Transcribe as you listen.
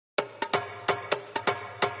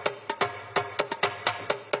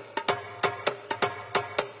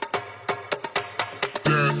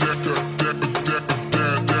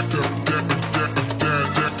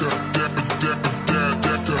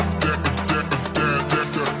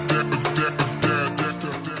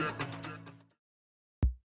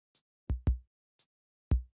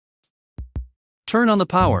Turn on the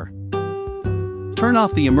power. Turn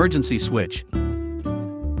off the emergency switch.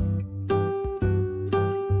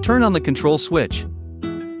 Turn on the control switch.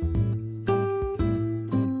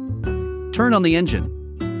 Turn on the engine.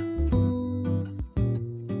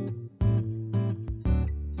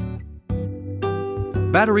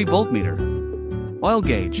 Battery voltmeter. Oil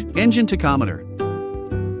gauge, engine tachometer.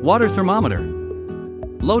 Water thermometer.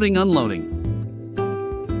 Loading unloading.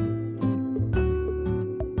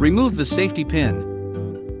 Remove the safety pin.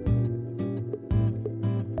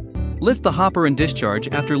 Lift the hopper and discharge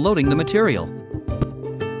after loading the material.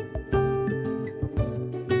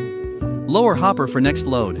 Lower hopper for next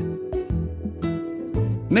load.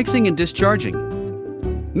 Mixing and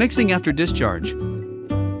discharging. Mixing after discharge.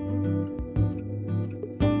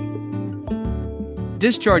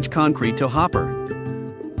 Discharge concrete to hopper.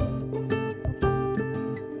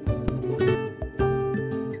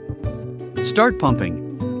 Start pumping.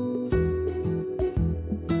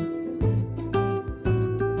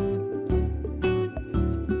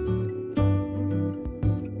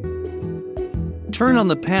 Turn on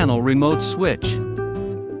the panel remote switch.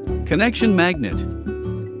 Connection magnet.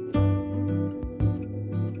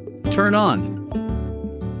 Turn on.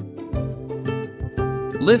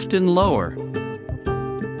 Lift and lower.